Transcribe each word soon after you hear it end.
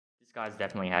This guy's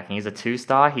definitely hacking. He's a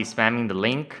 2-star. He's spamming the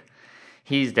link.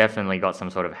 He's definitely got some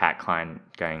sort of hack client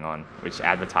going on, which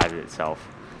advertises itself.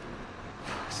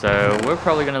 So we're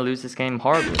probably going to lose this game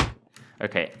horribly.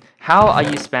 Okay, how are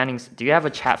you spamming? Do you have a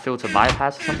chat filter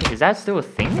bypass or something? Is that still a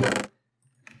thing?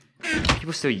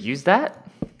 People still use that?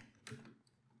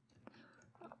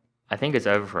 I think it's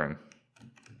over for him.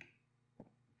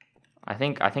 I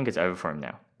think it's over for him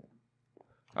now.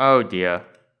 Oh dear.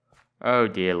 Oh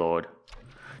dear Lord.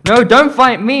 No, don't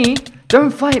fight me! Don't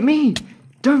fight me!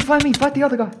 Don't fight me! Fight the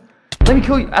other guy! Let me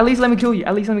kill you! At least let me kill you!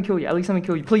 At least let me kill you! At least let me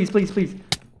kill you! Please, please, please!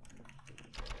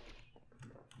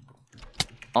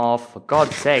 Oh, for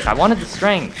God's sake, I wanted the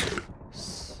strength!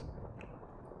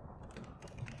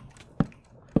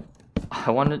 I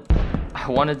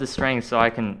wanted the strength so I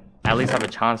can at least have a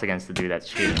chance against the dude that's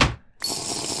cheating.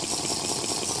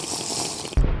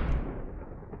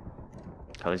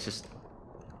 Oh, let's just...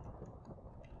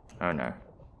 Oh no.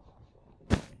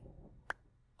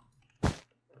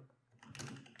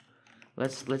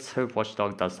 Let's hope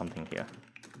Watchdog does something here.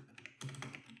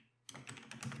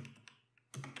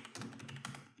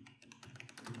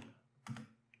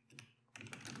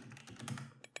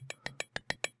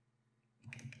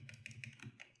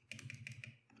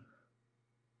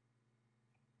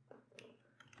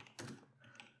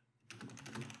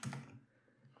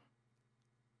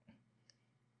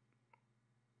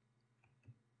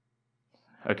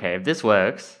 Okay, if this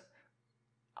works,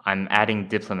 I'm adding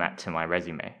Diplomat to my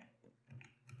resume.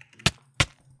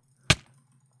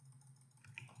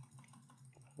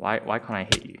 Why can't I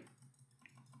hit you?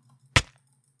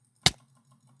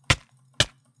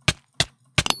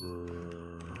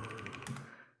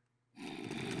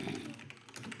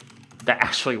 That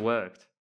actually worked.